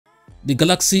The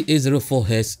Galaxy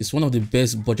A04s is one of the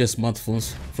best budget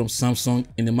smartphones from Samsung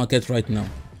in the market right now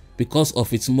because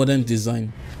of its modern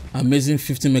design, amazing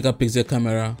 50 megapixel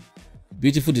camera,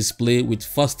 beautiful display with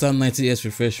faster 90Hz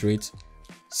refresh rate,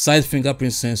 side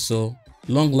fingerprint sensor,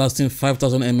 long-lasting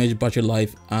 5000 mAh battery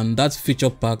life, and that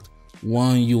feature-packed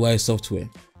One UI software.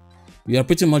 We are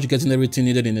pretty much getting everything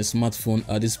needed in a smartphone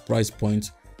at this price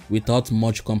point without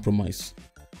much compromise.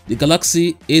 The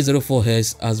Galaxy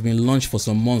A04s has been launched for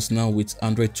some months now with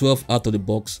Android 12 out of the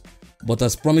box, but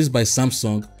as promised by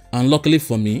Samsung, and luckily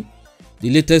for me,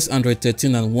 the latest Android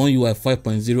 13 and One UI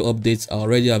 5.0 updates are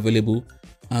already available,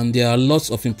 and there are lots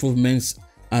of improvements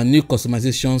and new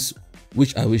customizations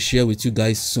which I will share with you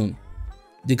guys soon.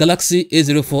 The Galaxy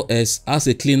A04s has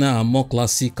a cleaner and more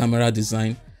classy camera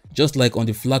design, just like on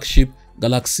the flagship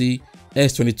Galaxy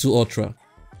S22 Ultra,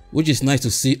 which is nice to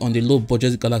see on the low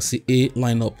budget Galaxy A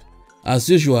lineup. As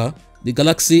usual, the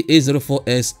Galaxy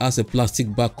A04s has a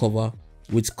plastic back cover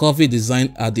with curvy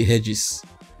design at the edges.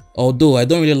 Although I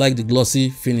don't really like the glossy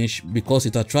finish because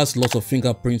it attracts lots of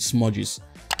fingerprint smudges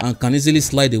and can easily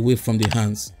slide away from the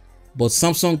hands. But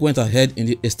Samsung went ahead in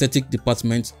the aesthetic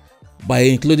department by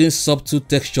including subtle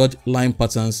textured line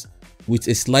patterns with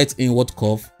a slight inward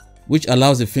curve, which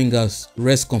allows the fingers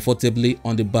rest comfortably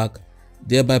on the back,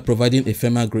 thereby providing a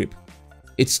firmer grip.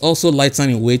 It's also lighter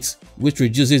in weight, which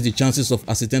reduces the chances of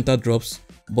accidental drops,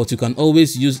 but you can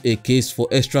always use a case for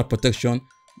extra protection,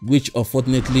 which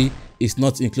unfortunately is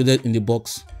not included in the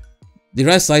box. The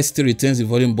right side still retains the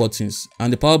volume buttons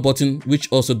and the power button,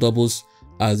 which also doubles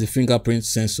as the fingerprint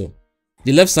sensor.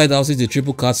 The left side houses the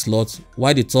triple card slot,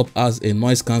 while the top has a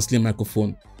noise cancelling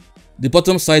microphone. The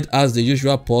bottom side has the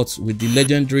usual ports with the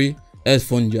legendary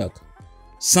headphone jack.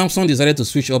 Samsung decided to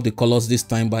switch up the colors this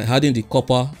time by adding the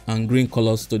copper and green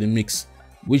colors to the mix,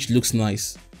 which looks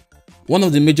nice. One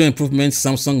of the major improvements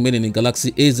Samsung made in the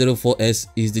Galaxy A04s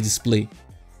is the display.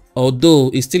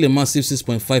 Although it's still a massive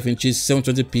 6.5 inches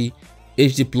 720p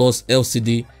HD Plus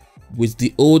LCD with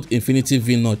the old Infinity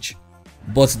V notch,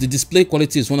 but the display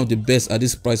quality is one of the best at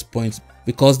this price point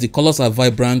because the colors are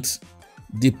vibrant,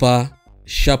 deeper,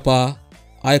 sharper,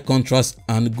 high contrast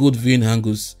and good viewing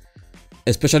angles,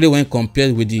 especially when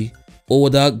compared with the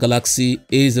older Galaxy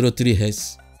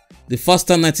A03s. The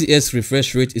faster 90Hz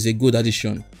refresh rate is a good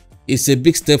addition. It's a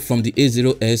big step from the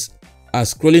A0s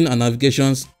as scrolling and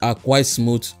navigations are quite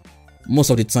smooth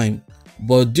most of the time,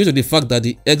 but due to the fact that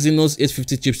the Exynos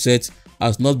 850 chipset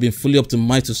has not been fully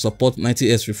optimized to support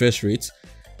 90Hz refresh rate,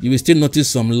 you will still notice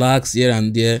some lags here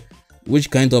and there,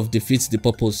 which kind of defeats the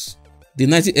purpose. The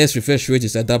 90Hz refresh rate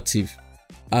is adaptive,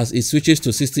 as it switches to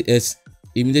 60Hz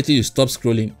immediately you stop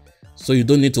scrolling, so you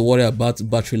don't need to worry about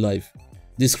battery life.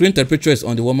 The screen temperature is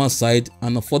on the warmer side,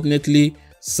 and unfortunately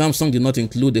Samsung did not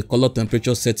include a color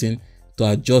temperature setting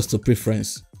to adjust to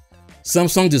preference.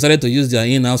 Samsung decided to use their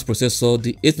in-house processor,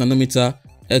 the 8nm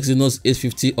Exynos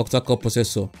 850 octa-core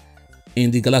processor,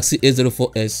 in the Galaxy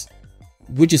A04s,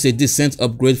 which is a decent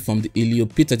upgrade from the Helio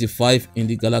P35 in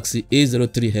the Galaxy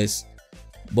A03s,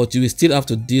 but you will still have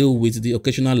to deal with the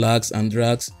occasional lags and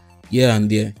drags here and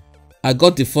there. I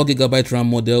got the 4GB RAM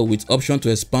model with option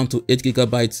to expand to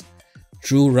 8GB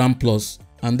through RAM Plus,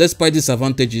 and despite these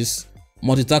advantages,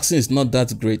 multitasking is not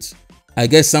that great. I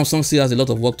guess Samsung still has a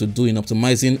lot of work to do in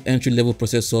optimizing entry-level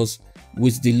processors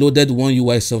with the loaded One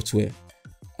UI software.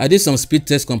 I did some speed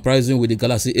test comparison with the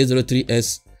Galaxy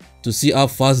A03s to see how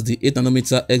fast the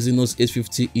 8nm Exynos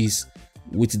 850 is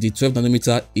with the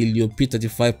 12nm Helio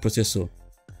P35 processor.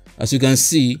 As you can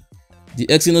see, the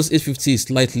Exynos 850 is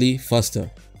slightly faster.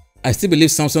 I still believe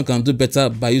Samsung can do better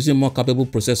by using more capable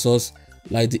processors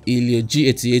like the Helio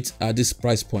G88 at this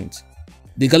price point.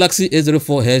 The Galaxy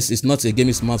A04s is not a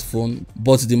gaming smartphone,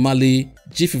 but the Mali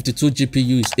G52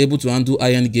 GPU is able to handle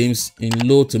high-end games in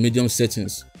low to medium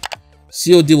settings.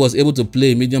 COD was able to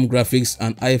play medium graphics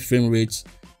and high frame rates,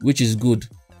 which is good,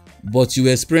 but you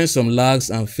will experience some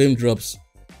lags and frame drops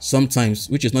sometimes,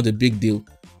 which is not a big deal.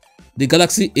 The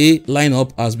Galaxy A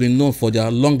lineup has been known for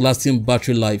their long-lasting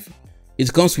battery life.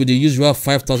 It comes with the usual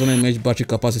 5000 mAh battery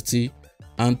capacity,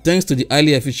 and thanks to the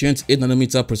highly efficient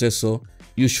 8nm processor,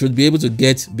 you should be able to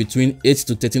get between 8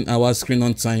 to 13 hours screen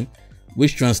on time,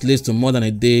 which translates to more than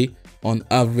a day on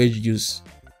average use.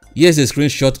 Here's a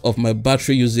screenshot of my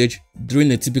battery usage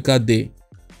during a typical day.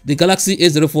 The Galaxy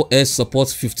A04s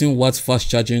supports 15 watts fast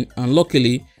charging, and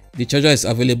luckily the charger is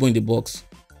available in the box.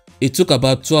 It took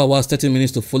about 2 hours 30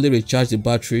 minutes to fully recharge the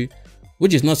battery,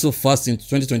 which is not so fast in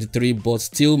 2023 but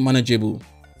still manageable.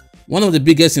 One of the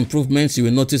biggest improvements you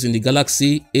will notice in the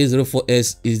Galaxy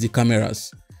A04s is the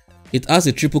cameras. It has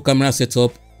a triple camera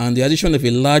setup and the addition of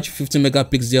a large 50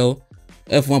 megapixel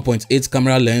f1.8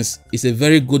 camera lens is a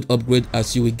very good upgrade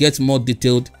as you will get more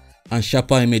detailed and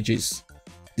sharper images.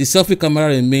 The selfie camera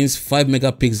remains 5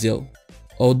 megapixel,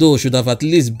 although should have at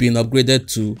least been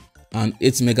upgraded to an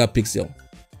 8 megapixel.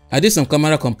 I did some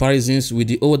camera comparisons with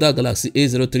the older Galaxy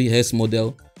A03s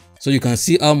model, so you can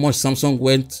see how much Samsung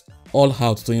went all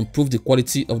out to improve the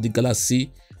quality of the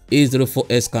Galaxy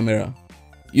A04s camera.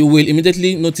 You will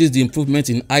immediately notice the improvement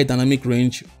in high dynamic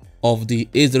range of the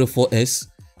A04s,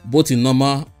 both in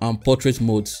normal and portrait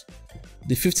modes.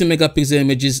 The 50 megapixel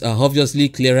images are obviously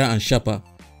clearer and sharper.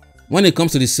 When it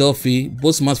comes to the selfie,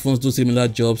 both smartphones do similar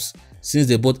jobs since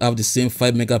they both have the same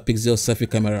 5 megapixel selfie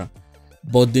camera,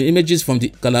 but the images from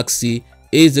the Galaxy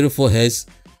A04s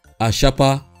are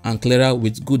sharper and clearer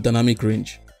with good dynamic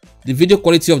range. The video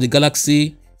quality of the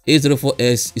Galaxy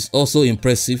A04s is also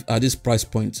impressive at this price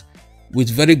point, with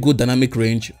very good dynamic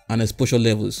range and exposure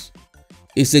levels.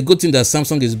 It's a good thing that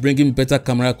Samsung is bringing better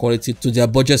camera quality to their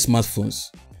budget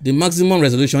smartphones. The maximum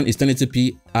resolution is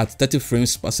 1080p at 30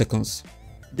 frames per second.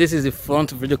 This is the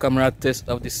front video camera test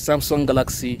of the Samsung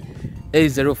Galaxy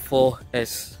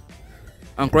A04s.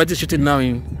 I'm currently shooting now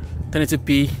in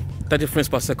 1080p 30 frames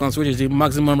per second, which is the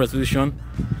maximum resolution.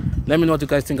 Let me know what you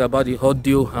guys think about the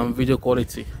audio and video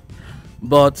quality.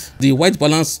 But the white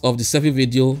balance of the selfie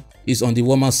video is on the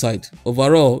warmer side.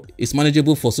 Overall, it's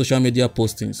manageable for social media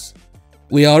postings.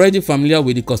 We are already familiar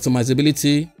with the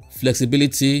customizability,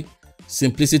 flexibility,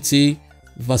 simplicity,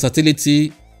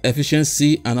 versatility,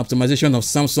 efficiency, and optimization of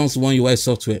Samsung's One UI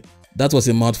software. That was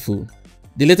a mouthful.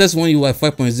 The latest One UI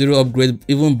 5.0 upgrade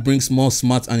even brings more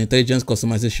smart and intelligent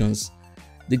customizations.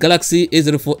 The Galaxy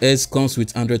A04s comes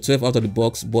with Android 12 out of the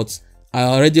box, but I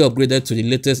already upgraded to the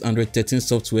latest Android 13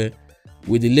 software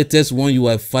with the latest One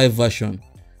UI 5 version.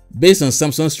 Based on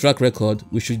Samsung's track record,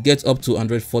 we should get up to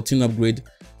Android 14 upgrade,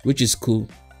 which is cool.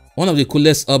 One of the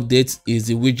coolest updates is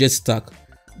the widget stack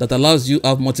that allows you to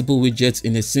have multiple widgets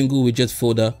in a single widget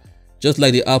folder, just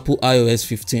like the Apple iOS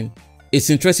 15. It's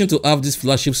interesting to have this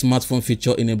flagship smartphone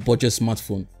feature in a budget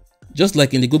smartphone. Just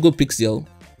like in the Google Pixel,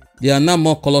 there are now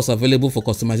more colors available for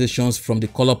customizations from the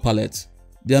color palette.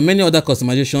 There are many other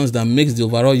customizations that makes the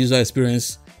overall user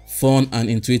experience fun and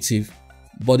intuitive,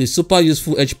 but the super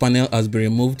useful edge panel has been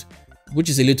removed, which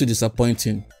is a little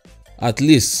disappointing. At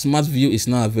least Smart View is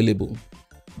now available.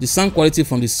 The sound quality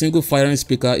from the single firing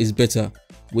speaker is better,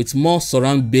 with more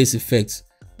surround bass effects,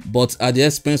 but at the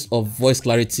expense of voice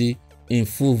clarity in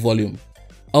full volume.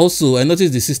 Also, I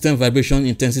noticed the system vibration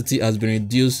intensity has been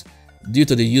reduced due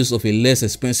to the use of a less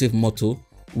expensive motor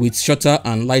with shorter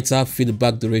and lighter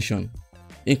feedback duration.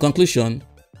 In conclusion,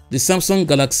 the Samsung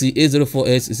Galaxy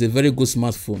A04s is a very good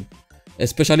smartphone,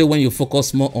 especially when you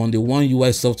focus more on the One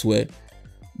UI software,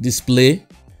 display,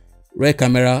 rear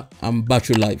camera, and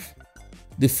battery life.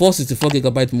 The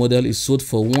 464GB model is sold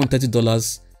for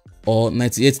 $130 or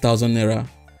 98,000 naira,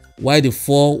 while the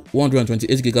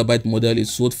 128GB model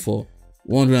is sold for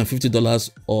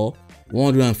 $150 or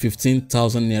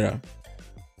 115,000 naira.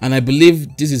 And I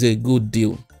believe this is a good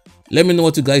deal. Let me know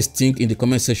what you guys think in the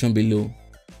comment section below.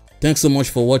 Thanks so much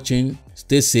for watching.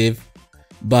 Stay safe.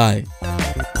 Bye.